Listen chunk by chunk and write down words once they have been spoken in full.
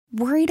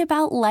Worried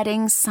about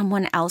letting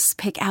someone else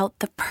pick out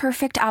the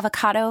perfect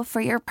avocado for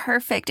your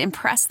perfect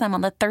impress them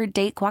on the third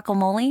date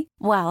guacamole?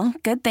 Well,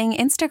 good thing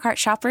Instacart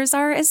shoppers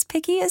are as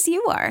picky as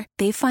you are.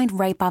 They find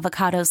ripe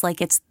avocados like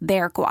it's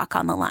their guac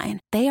on the line.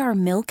 They are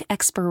milk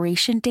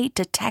expiration date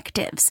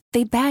detectives.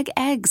 They bag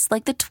eggs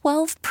like the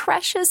 12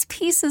 precious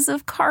pieces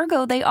of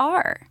cargo they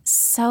are.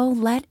 So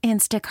let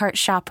Instacart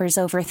shoppers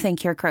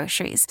overthink your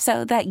groceries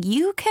so that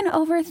you can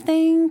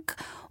overthink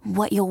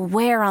what you'll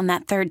wear on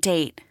that third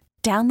date.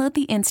 Download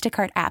the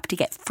Instacart app to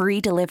get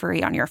free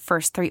delivery on your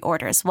first 3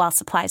 orders while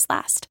supplies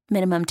last.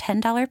 Minimum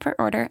 $10 per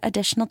order.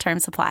 Additional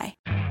terms apply.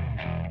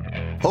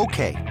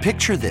 Okay,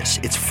 picture this.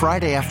 It's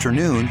Friday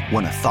afternoon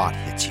when a thought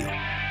hits you.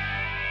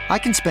 I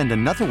can spend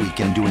another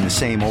weekend doing the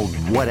same old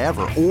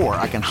whatever, or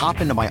I can hop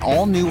into my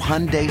all-new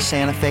Hyundai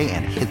Santa Fe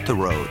and hit the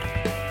road.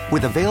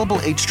 With available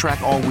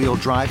H-Track all-wheel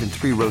drive and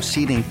 3-row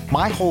seating,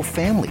 my whole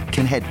family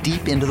can head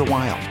deep into the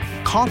wild.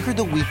 Conquer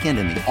the weekend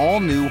in the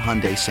all-new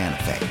Hyundai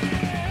Santa Fe.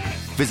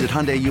 Visit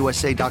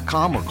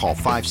HyundaiUSA.com or call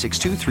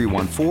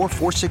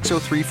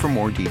 562-314-4603 for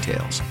more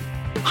details.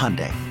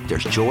 Hyundai,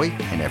 there's joy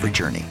in every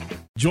journey.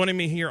 Joining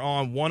me here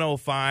on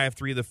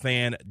 105.3 The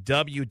Fan,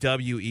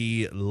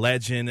 WWE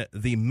legend,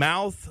 the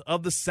mouth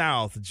of the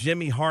South,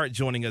 Jimmy Hart,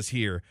 joining us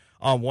here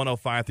on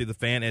 105.3 The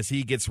Fan as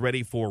he gets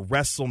ready for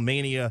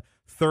WrestleMania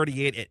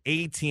 38 at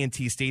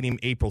AT&T Stadium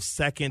April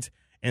 2nd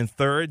and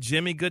 3rd.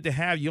 Jimmy, good to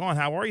have you on.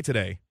 How are you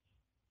today?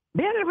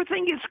 Man,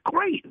 everything is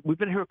great. We've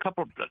been here 2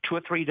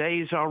 or 3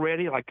 days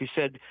already. Like you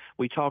said,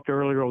 we talked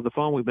earlier over the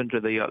phone. We've been to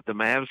the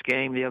Mavs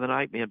game the other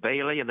night, me and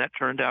Bailey, and that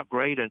turned out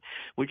great. And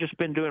we've just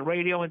been doing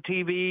radio and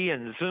TV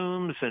and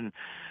Zooms and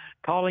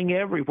calling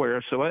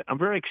everywhere. So I'm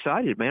very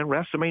excited, man.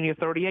 WrestleMania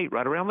 38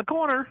 right around the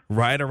corner.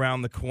 Right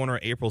around the corner,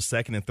 April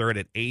 2nd and 3rd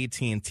at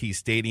AT&T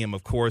Stadium.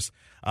 Of course,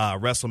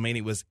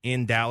 WrestleMania was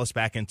in Dallas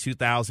back in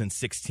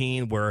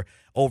 2016, where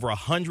over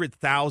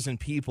 100,000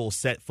 people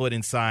set foot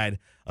inside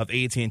of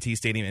AT&T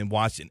Stadium and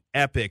watched an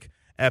epic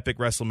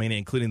WrestleMania,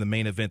 including the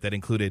main event that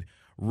included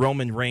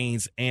Roman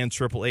Reigns and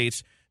Triple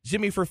H.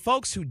 Jimmy, for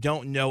folks who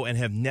don't know and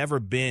have never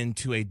been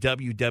to a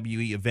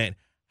WWE event,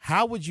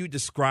 how would you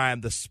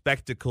describe the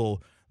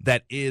spectacle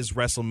that is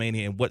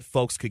WrestleMania and what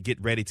folks could get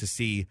ready to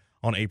see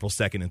on April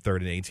 2nd and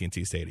 3rd at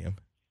AT&T Stadium?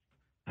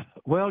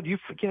 Well, you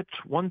forget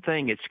one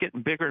thing. It's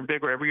getting bigger and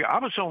bigger every year. I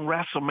was on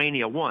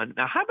WrestleMania 1.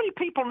 Now, how many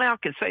people now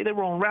can say they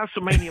were on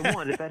WrestleMania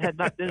 1? If that had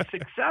not been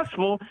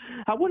successful,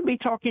 I wouldn't be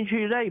talking to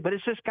you today, but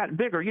it's just gotten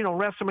bigger. You know,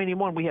 WrestleMania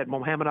 1, we had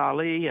Muhammad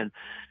Ali and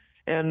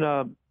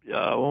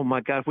oh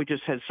my God, we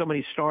just had so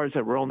many stars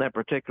that were on that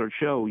particular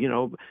show. You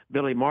know,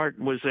 Billy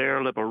Martin was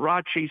there,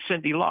 Liberace,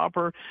 Cyndi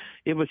Lauper.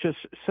 It was just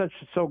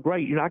so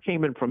great. You know, I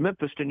came in from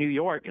Memphis to New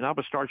York, and I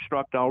was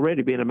starstruck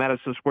already being in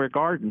Madison Square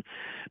Garden.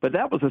 But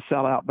that was a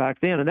sellout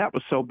back then, and that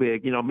was so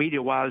big, you know,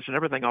 media-wise and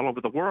everything all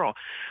over the world.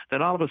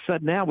 Then all of a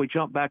sudden now we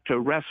jump back to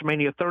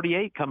WrestleMania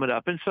 38 coming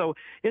up. And so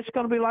it's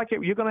going to be like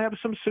it. You're going to have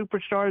some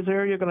superstars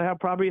there. You're going to have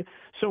probably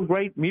some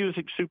great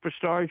music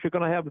superstars. You're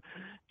going to have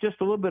just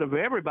a little bit of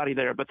everybody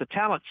there. But the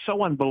talent's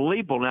so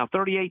unbelievable now.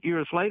 38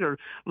 years later,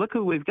 look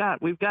who we've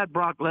got. We've got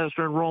Brock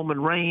Lesnar and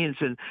Roman Reigns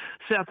and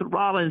Seth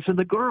Rollins, and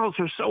the girls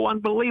are so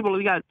unbelievable.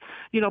 We got,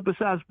 you know,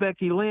 besides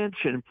Becky Lynch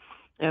and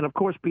of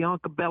course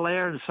Bianca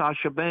Belair and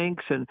Sasha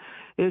Banks, and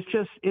it's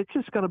just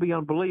going to be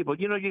unbelievable.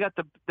 You know, you got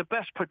the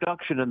best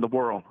production in the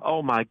world.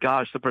 Oh my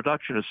gosh, the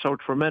production is so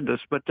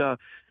tremendous. But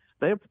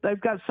they've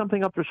got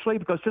something up their sleeve,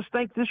 because just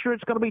think this year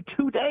it's going to be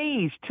 2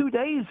 days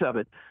of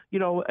it. You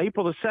know,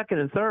 April the 2nd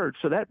and 3rd.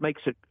 So that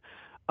makes it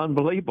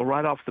unbelievable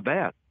right off the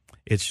bat.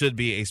 It should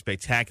be a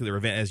spectacular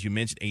event, as you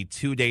mentioned, a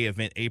 2-day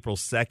event, April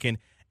 2nd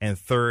and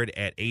 3rd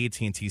at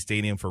AT&T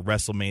Stadium for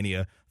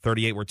WrestleMania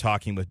 38. We're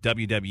talking with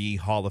WWE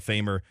Hall of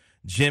Famer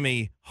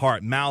Jimmy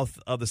Hart, mouth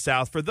of the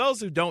South. For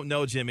those who don't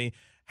know, Jimmy,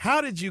 how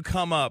did you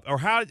come up, or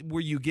how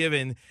were you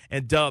given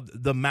and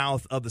dubbed the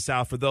mouth of the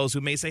South? For those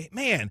who may say,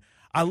 man,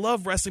 I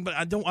love wrestling, but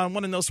I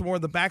want to know some more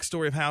of the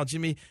backstory of how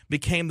Jimmy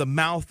became the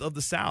mouth of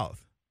the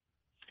South.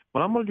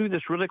 Well, I'm going to do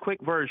this really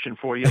quick version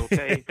for you,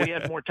 okay? If we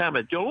had more time,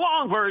 I'd do a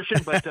long version,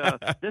 but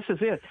this is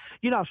it.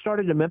 You know, I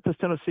started in Memphis,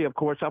 Tennessee, of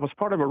course. I was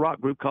part of a rock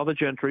group called the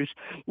Gentrys.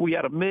 We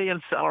had a $1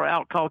 million seller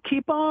out called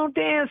Keep On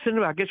Dancing.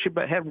 I guess you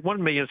have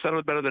 1 million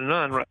sellers better than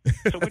none, right?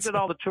 So we did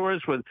all the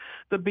tours with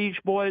the Beach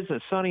Boys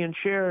and Sonny and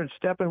Cher and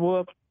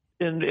Steppenwolf,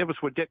 and it was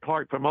with Dick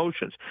Clark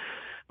Promotions.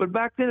 But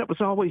back then, it was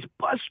always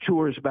bus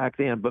tours back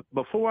then. But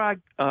before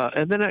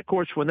and then, of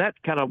course, when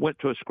that kind of went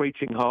to a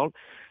screeching halt,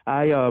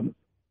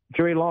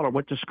 Jerry Lawler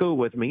went to school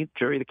with me,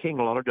 Jerry the King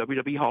Lawler,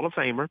 WWE Hall of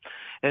Famer.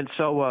 And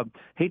so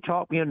he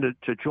taught me into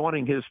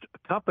joining his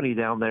company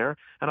down there,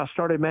 and I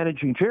started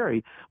managing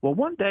Jerry. Well,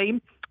 one day,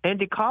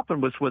 Andy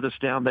Kaufman was with us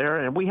down there,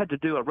 and we had to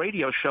do a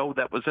radio show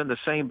that was in the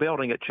same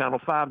building at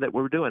Channel 5 that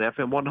we were doing,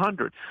 FM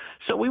 100.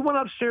 So we went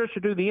upstairs to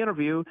do the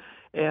interview,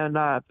 and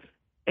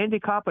Andy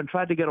Kaufman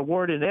tried to get a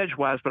word in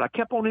edgewise, but I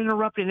kept on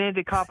interrupting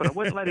Andy Kaufman. I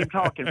wouldn't let him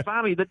talk. And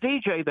finally, the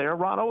DJ there,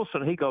 Ron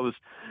Olson, he goes,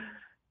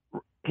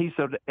 he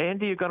said,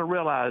 Andy, you're going to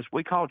realize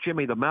we call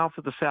Jimmy the mouth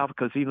of the South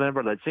because he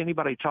never lets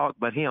anybody talk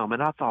but him.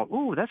 And I thought,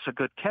 ooh, that's a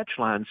good catch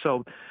line.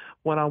 So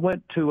when I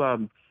went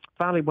to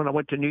finally, when I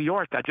went to New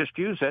York, I just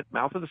used it,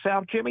 mouth of the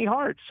South, Jimmy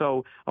Hart.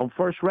 So on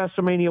first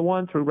WrestleMania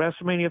 1 through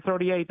WrestleMania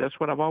 38, that's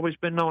what I've always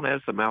been known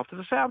as, the mouth of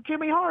the South,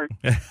 Jimmy Hart.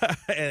 And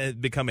it's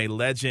become a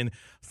legend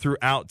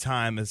throughout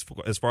time as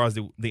far as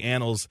the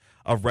annals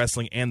of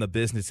wrestling and the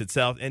business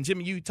itself. And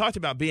Jimmy, you talked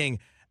about being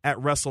at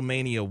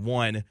WrestleMania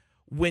 1.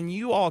 When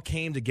you all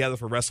came together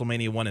for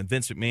WrestleMania 1 and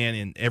Vince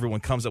McMahon and everyone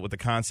comes up with the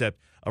concept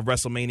of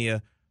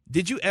WrestleMania,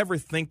 did you ever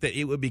think that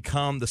it would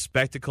become the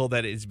spectacle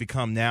that it's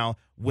become now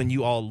when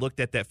you all looked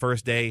at that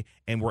first day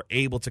and were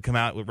able to come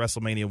out with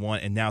WrestleMania 1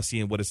 and now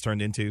seeing what it's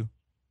turned into?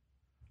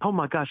 Oh,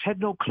 my gosh,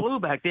 had no clue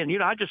back then.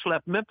 I just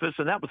left Memphis,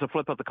 and that was a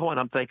flip of the coin.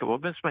 I'm thinking, well,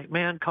 Vince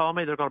McMahon called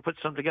me. They're going to put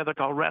something together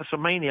called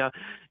WrestleMania.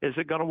 Is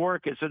it going to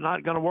work? Is it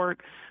not going to work?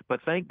 But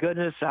thank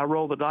goodness I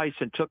rolled the dice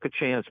and took a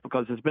chance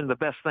because it's been the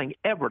best thing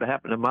ever to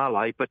happen in my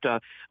life. But I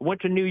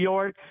went to New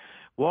York,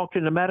 walked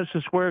into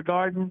Madison Square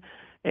Garden,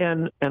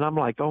 and I'm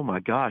like, oh, my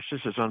gosh,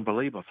 this is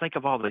unbelievable. Think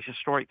of all the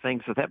historic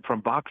things that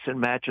from boxing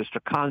matches to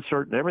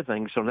concert and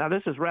everything. So now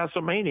this is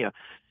WrestleMania.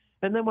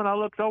 And then when I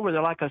looked over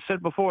there, like I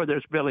said before,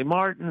 there's Billy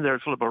Martin,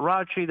 there's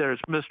Liberace, there's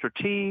Mr.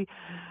 T,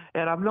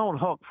 and I've known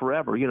Hulk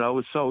forever,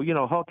 So,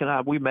 Hulk and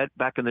I, we met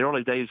back in the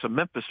early days of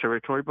Memphis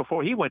territory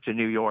before he went to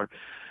New York.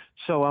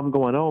 So I'm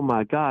going, oh,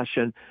 my gosh.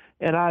 And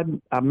I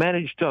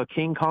managed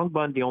King Kong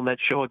Bundy on that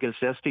show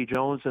against S.D.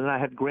 Jones, and I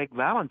had Greg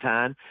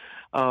Valentine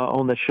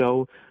on the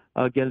show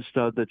against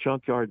the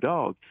Junkyard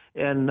Dog.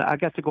 And I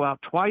got to go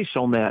out twice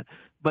on that.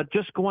 But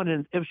just going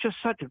in, it was just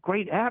such a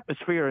great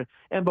atmosphere.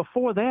 And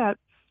before that,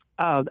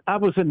 I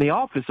was in the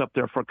office up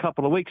there for a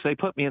couple of weeks. They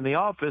put me in the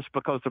office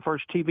because the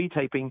first TV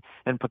taping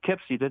in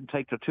Poughkeepsie didn't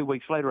take till 2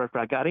 weeks later after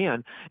I got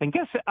in. And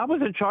guess I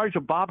was in charge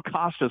of Bob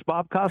Costas.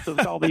 Bob Costas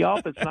called the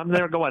office, and I'm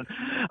there going,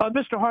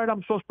 Mr. Hart,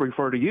 I'm supposed to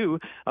refer to you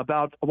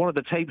about one of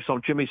the tapes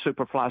on Jimmy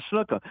Superfly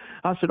Snuka.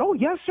 I said, oh,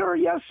 yes, sir,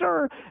 yes,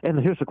 sir. And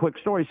here's a quick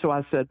story. So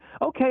I said,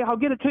 okay, I'll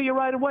get it to you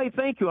right away.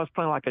 Thank you. I was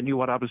playing like I knew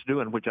what I was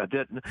doing, which I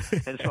didn't.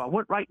 And so I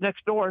went right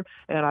next door,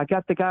 and I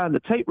got the guy in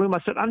the tape room.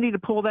 I said, I need to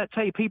pull that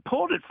tape. He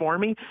pulled it for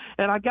me.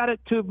 And I got it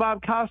to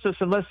Bob Costas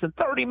in less than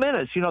 30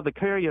 minutes. The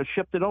carrier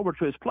shipped it over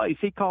to his place.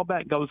 He called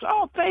back and goes,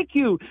 oh, thank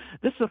you.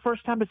 This is the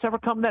first time it's ever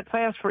come that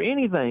fast for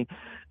anything.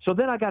 So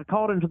then I got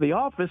called into the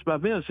office by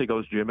Vince. He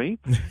goes, Jimmy,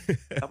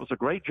 that was a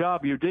great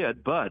job you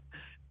did, but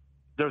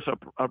there's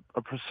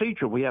a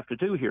procedure we have to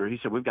do here. He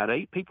said, we've got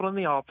 8 people in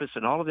the office,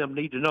 and all of them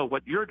need to know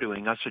what you're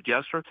doing. I said,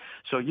 yes, sir.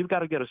 So you've got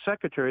to get a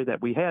secretary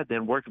that we had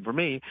then working for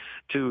me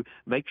to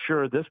make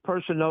sure this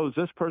person knows,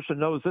 this person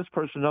knows, this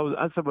person knows.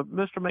 I said, but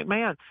Mr.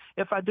 McMahon,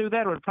 if I do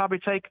that, it would probably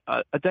take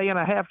a day and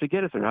a half to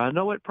get it there. I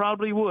know it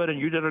probably would, and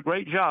you did a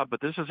great job, but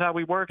this is how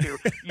we work here.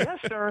 Yes,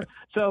 sir.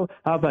 So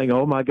I think,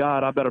 oh, my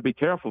God, I better be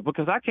careful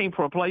because I came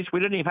from a place we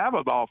didn't even have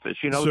an office.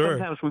 Sure.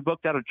 Sometimes we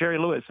booked out of Jerry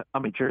Lawler's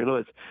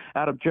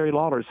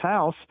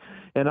house.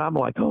 And I'm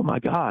like, oh, my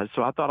God.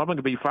 So I thought I'm going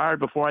to be fired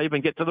before I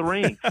even get to the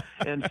ring.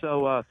 And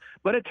so,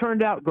 but it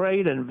turned out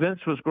great, and Vince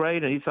was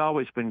great, and he's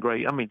always been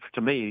great. I mean, to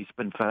me, he's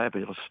been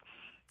fabulous.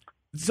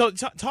 So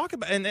talk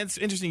about, and it's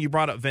interesting you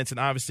brought up Vince, and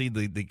obviously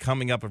the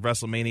coming up of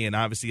WrestleMania, and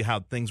obviously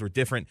how things were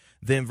different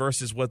then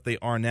versus what they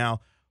are now.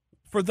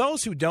 For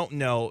those who don't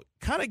know,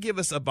 kind of give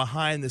us a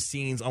behind the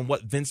scenes on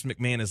what Vince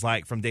McMahon is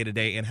like from day to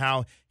day and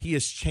how he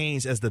has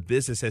changed as the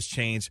business has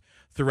changed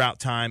throughout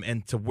time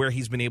and to where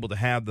he's been able to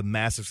have the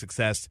massive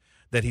success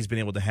that he's been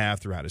able to have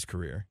throughout his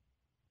career.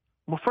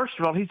 Well, first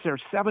of all, he's there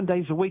 7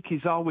 days a week.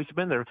 He's always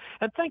been there.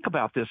 And think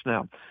about this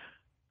now.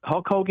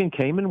 Hulk Hogan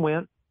came and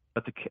went,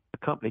 but the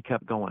company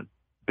kept going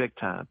big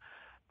time.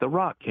 The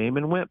Rock came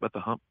and went, but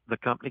the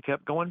company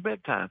kept going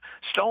big time.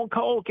 Stone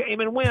Cold came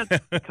and went.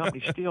 The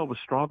company still was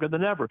stronger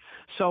than ever.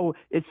 So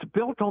it's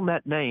built on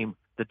that name,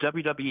 the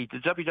WWE, the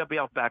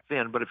WWF back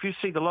then. But if you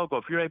see the logo,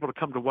 if you're able to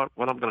come to what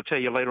I'm going to tell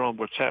you later on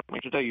what's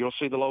happening today, you'll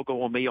see the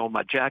logo on me, on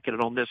my jacket,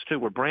 and on this too.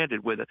 We're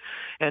branded with it.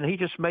 And he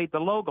just made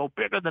the logo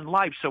bigger than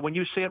life. So when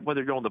you see it,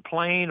 whether you're on the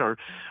plane or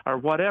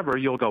whatever,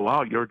 you'll go,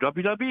 oh, you're a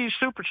WWE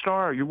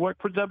superstar, or you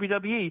work for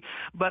WWE.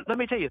 But let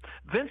me tell you,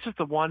 Vince is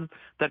the one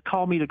that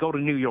called me to go to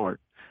New York.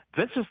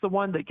 Vince is the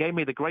one that gave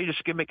me the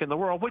greatest gimmick in the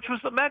world, which was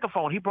the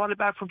megaphone. He brought it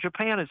back from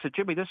Japan and said,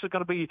 Jimmy, this is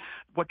going to be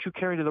what you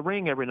carry to the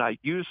ring every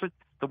night. Use it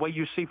the way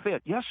you see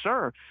fit. Yes,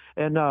 sir.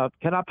 And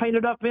can I paint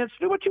it up, Vince?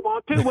 Do what you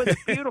want to with it.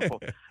 Beautiful.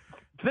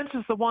 Vince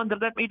is the one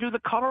that let me do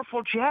the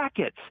colorful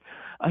jackets.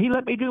 He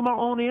let me do my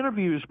own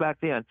interviews back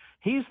then.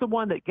 He's the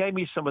one that gave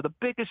me some of the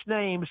biggest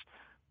names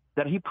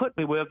that he put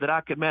me with that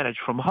I could manage,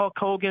 from Hulk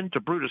Hogan to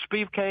Brutus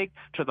Beefcake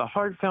to the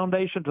Hart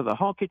Foundation to the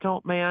Honky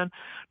Tonk Man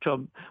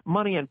to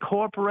Money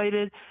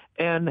Incorporated.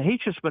 And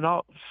he's just been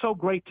so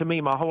great to me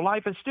my whole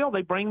life. And still,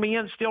 they bring me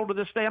in still to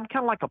this day. I'm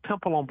kind of like a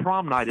pimple on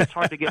prom night. It's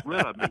hard to get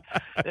rid of me.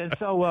 And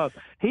so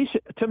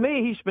to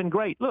me, he's been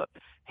great. Look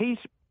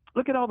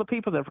at all the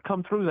people that have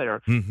come through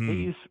there. Mm-hmm.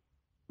 He's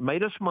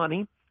made us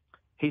money.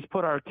 He's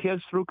put our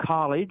kids through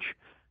college.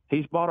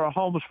 He's bought our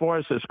homes for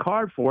us, his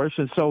card for us.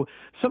 And so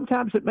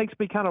sometimes it makes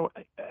me kind of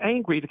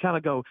angry to kind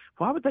of go,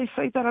 why would they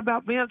say that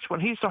about Vince when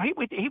he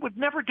would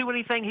never do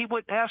anything he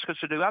wouldn't ask us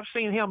to do. I've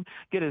seen him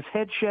get his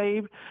head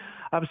shaved.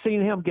 I've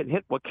seen him get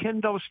hit with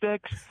kendo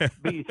sticks,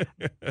 be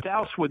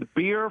doused with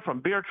beer from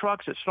beer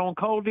trucks that Stone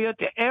Cold did,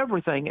 to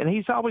everything. And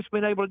he's always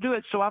been able to do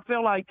it. So I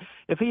feel like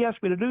if he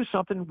asked me to do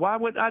something, why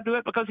wouldn't I do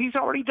it? Because he's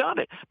already done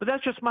it. But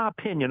that's just my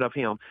opinion of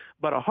him.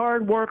 But a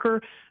hard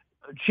worker,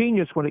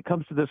 genius when it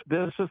comes to this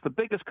business, the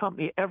biggest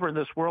company ever in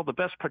this world, the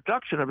best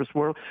production of this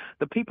world,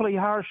 the people he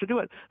hires to do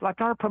it, like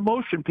our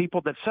promotion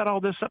people that set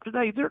all this up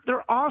today,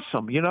 they're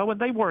awesome,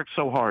 and they work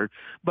so hard.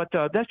 But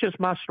that's just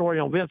my story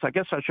on Vince. I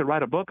guess I should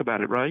write a book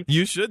about it, right?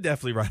 You should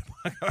definitely write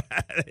a book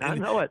about it. I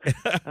know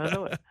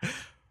it.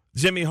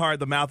 Jimmy Hart,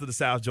 the Mouth of the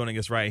South, joining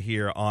us right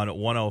here on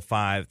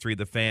 105.3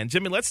 The Fan.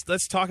 Jimmy,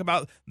 let's talk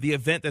about the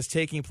event that's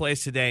taking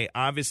place today.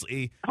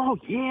 Obviously,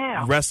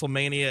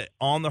 WrestleMania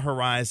on the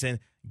horizon,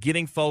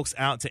 getting folks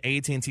out to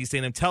AT&T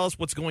Stadium. Tell us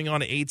what's going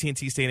on at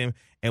AT&T Stadium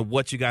and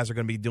what you guys are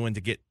going to be doing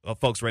to get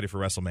folks ready for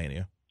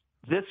WrestleMania.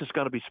 This is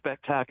going to be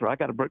spectacular. I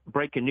got a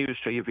breaking news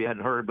to you if you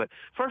hadn't heard. But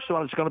first of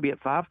all, it's going to be at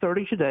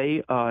 5:30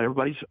 today.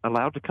 Everybody's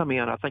allowed to come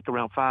in, I think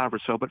around 5 or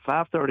so. But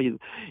 5:30,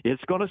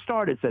 it's going to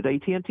start. It's at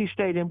AT&T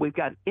Stadium. We've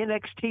got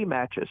NXT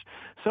matches.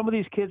 Some of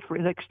these kids for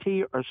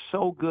NXT are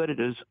so good.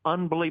 It is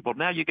unbelievable.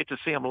 Now you get to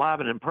see them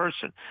live and in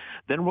person.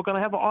 Then we're going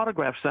to have an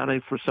autograph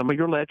signing for some of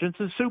your legends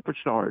and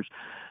superstars.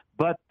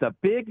 But the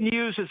big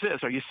news is this.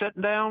 Are you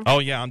sitting down? Oh,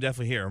 yeah, I'm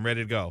definitely here. I'm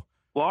ready to go.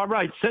 Well, all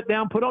right, sit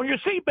down, put on your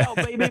seatbelt,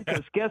 baby,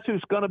 because guess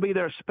who's going to be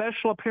there?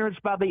 Special appearance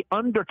by The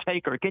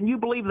Undertaker. Can you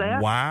believe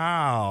that?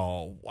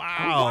 Wow.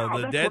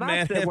 The dead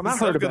man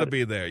himself going to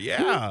be there.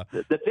 Yeah.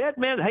 The dead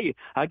man, hey,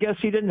 I guess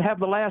he didn't have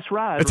the last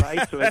ride,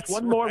 right? So it's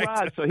one more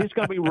ride, so he's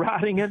going to be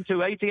riding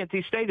into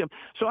AT&T Stadium.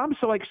 So I'm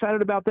so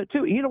excited about that,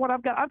 too. You know what?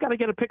 I've got to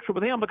get a picture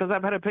with him because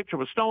I've had a picture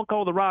with Stone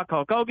Cold, The Rock,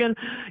 Hulk Hogan,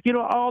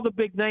 all the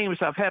big names.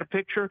 I've had a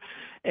picture.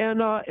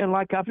 And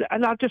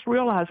I just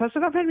realized, I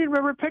said, I've had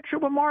a picture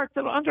with Mark,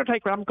 The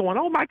Undertaker. I'm going,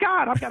 oh my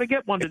God, I've got to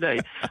get one today.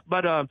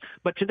 But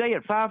today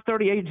at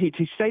 5:30,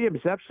 AT&T Stadium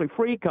is absolutely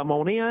free. Come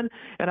on in.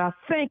 And I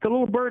think a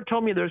little bird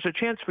told me there's a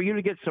chance for you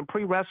to get some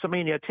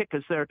pre-WrestleMania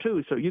tickets there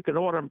too, so you can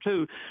order them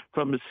too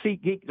from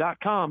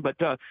SeatGeek.com. But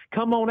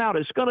come on out.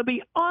 It's going to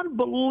be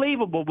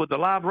unbelievable with the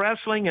live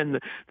wrestling and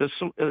the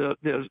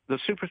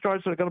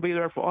superstars that are going to be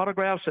there for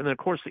autographs, and then of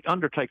course the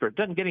Undertaker. It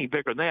doesn't get any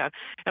bigger than that.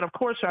 And of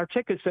course our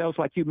ticket sales,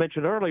 like you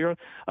mentioned earlier,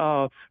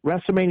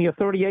 WrestleMania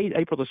 38,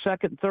 April the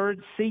 2nd,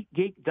 3rd,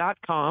 SeatGeek.com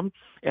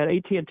at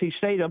AT&T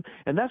Stadium,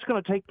 and that's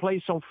going to take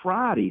place on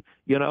Friday,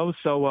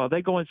 so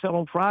they go and sell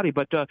on Friday.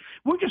 But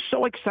we're just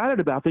so excited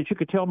about this. You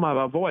could tell by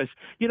my voice.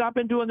 I've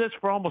been doing this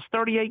for almost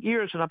 38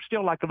 years, and I'm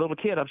still like a little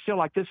kid. I'm still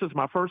like, this is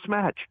my first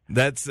match.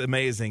 That's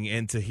amazing,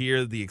 and to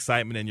hear the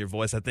excitement in your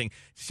voice, I think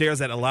shares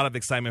that a lot of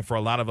excitement for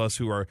a lot of us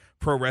who are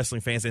pro wrestling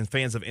fans and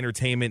fans of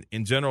entertainment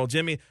in general.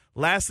 Jimmy,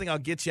 last thing, I'll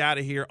get you out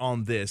of here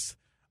on this.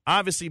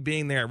 Obviously,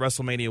 being there at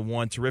WrestleMania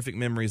 1, terrific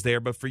memories there,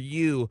 but for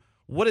you,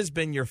 what has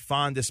been your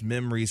fondest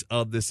memories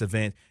of this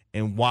event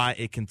and why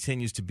it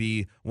continues to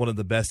be one of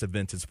the best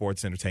events in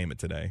sports entertainment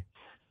today?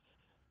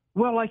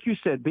 Well, like you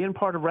said, being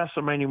part of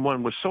WrestleMania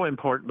 1 was so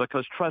important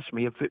because, trust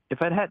me, if it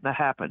hadn't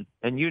happened,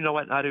 and you know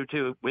it and I do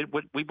too, we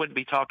wouldn't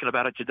be talking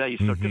about it today.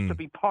 So just to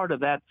be part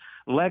of that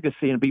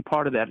legacy and be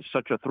part of that is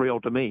such a thrill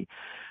to me.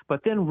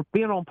 But then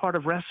being on part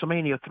of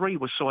WrestleMania 3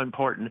 was so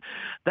important.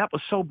 That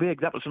was so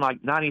big. That was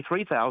like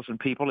 93,000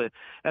 people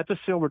at the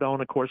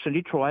Silverdome, of course, in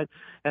Detroit.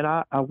 And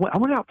I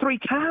went out 3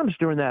 times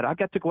during that. I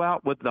got to go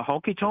out with the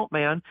Honky Tonk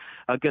Man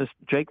against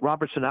Jake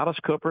Robertson, Alice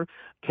Cooper,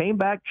 came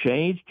back,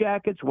 changed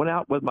jackets, went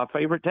out with my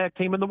favorite tag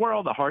team in the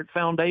world, the Hart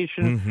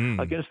Foundation,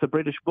 against the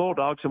British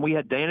Bulldogs. And we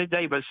had Danny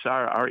Davis,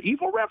 our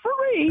evil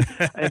referee,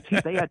 and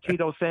they had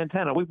Tito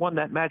Santana. We won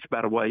that match,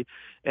 by the way.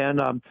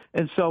 And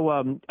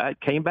so I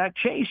came back,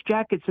 changed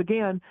jackets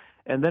again,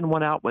 and then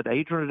went out with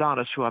Adrian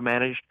Adonis, who I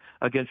managed,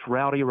 against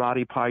Rowdy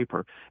Roddy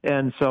Piper.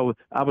 And so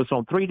I was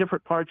on 3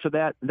 different parts of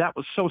that. That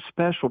was so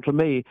special to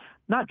me,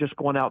 not just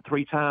going out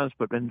 3 times,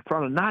 but in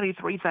front of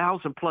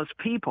 93,000 plus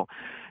people.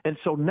 And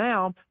so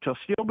now to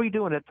still be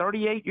doing it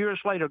 38 years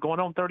later,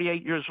 going on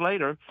 38 years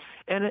later,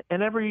 and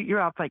every year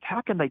I think, how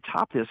can they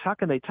top this? How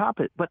can they top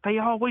it? But they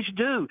always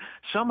do.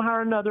 Somehow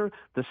or another,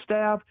 the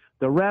staff,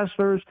 the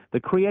wrestlers, the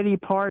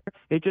creative part,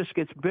 it just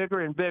gets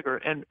bigger and bigger.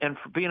 And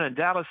for being in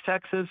Dallas,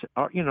 Texas,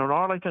 or, in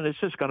Arlington, it's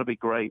just going to be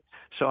great.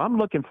 So I'm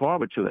looking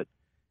forward to it.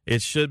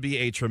 It should be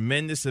a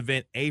tremendous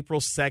event,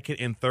 April 2nd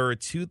and 3rd,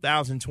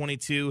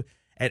 2022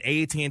 at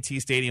AT&T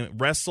Stadium,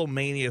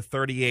 WrestleMania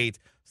 38.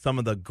 Some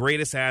of the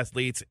greatest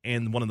athletes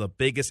and one of the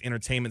biggest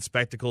entertainment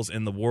spectacles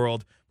in the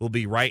world will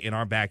be right in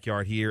our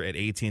backyard here at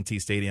AT&T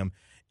Stadium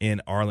in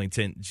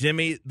Arlington.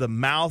 Jimmy, the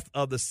Mouth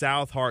of the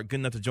South, Hart, good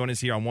enough to join us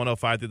here on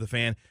 105 through the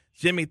Fan.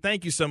 Jimmy,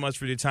 thank you so much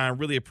for your time.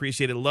 Really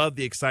appreciate it. Love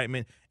the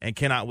excitement and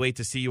cannot wait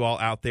to see you all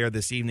out there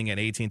this evening at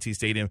AT&T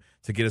Stadium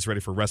to get us ready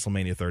for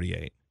WrestleMania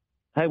 38.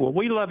 Hey, well,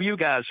 we love you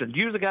guys, and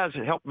you're the guys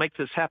that help make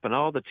this happen,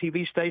 all the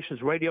TV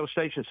stations, radio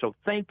stations. So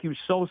thank you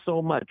so,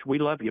 so much. We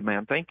love you,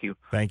 man. Thank you.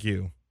 Thank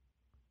you.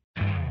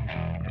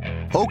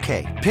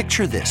 Okay,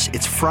 picture this.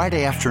 It's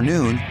Friday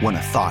afternoon when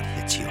a thought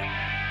hits you.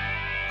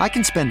 I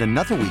can spend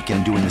another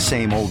weekend doing the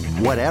same old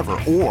whatever,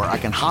 or I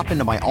can hop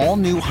into my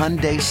all-new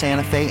Hyundai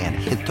Santa Fe and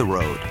hit the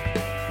road.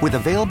 With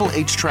available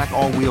H-Track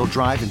all-wheel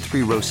drive and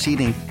 3-row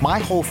seating, my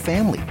whole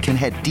family can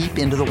head deep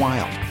into the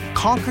wild.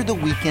 Conquer the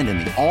weekend in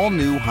the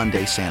all-new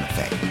Hyundai Santa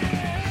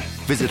Fe.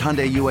 Visit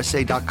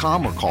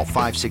HyundaiUSA.com or call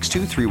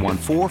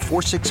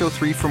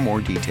 562-314-4603 for more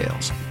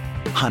details.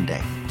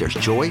 Hyundai, there's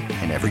joy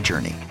in every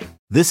journey.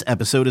 This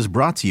episode is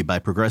brought to you by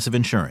Progressive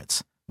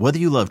Insurance. Whether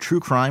you love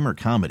true crime or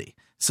comedy,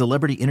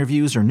 celebrity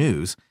interviews or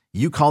news,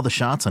 you call the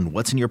shots on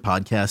what's in your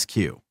podcast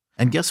queue.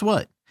 And guess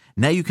what?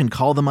 Now you can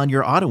call them on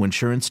your auto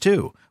insurance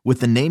too with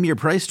the Name Your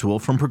Price tool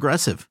from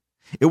Progressive.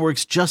 It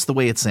works just the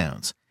way it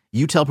sounds.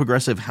 You tell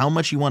Progressive how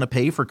much you want to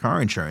pay for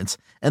car insurance,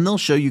 and they'll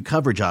show you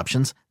coverage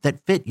options that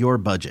fit your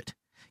budget.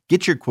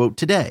 Get your quote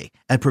today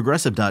at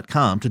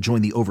Progressive.com to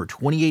join the over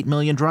 28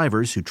 million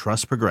drivers who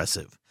trust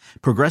Progressive.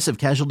 Progressive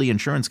Casualty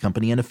Insurance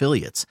Company and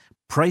Affiliates.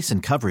 Price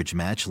and coverage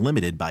match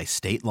limited by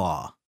state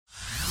law.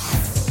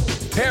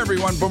 Hey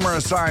everyone, Boomer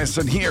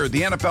Esiason here.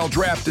 The NFL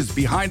Draft is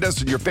behind us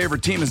and your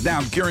favorite team is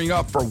now gearing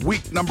up for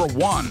week number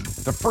 1.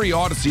 The free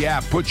Odyssey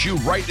app puts you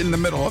right in the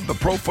middle of the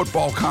pro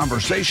football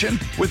conversation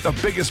with the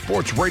biggest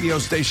sports radio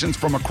stations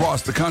from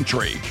across the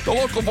country. The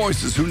local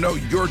voices who know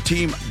your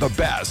team the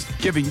best,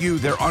 giving you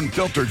their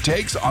unfiltered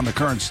takes on the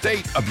current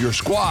state of your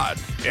squad.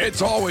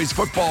 It's always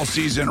football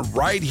season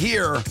right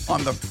here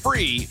on the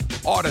free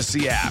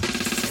Odyssey app.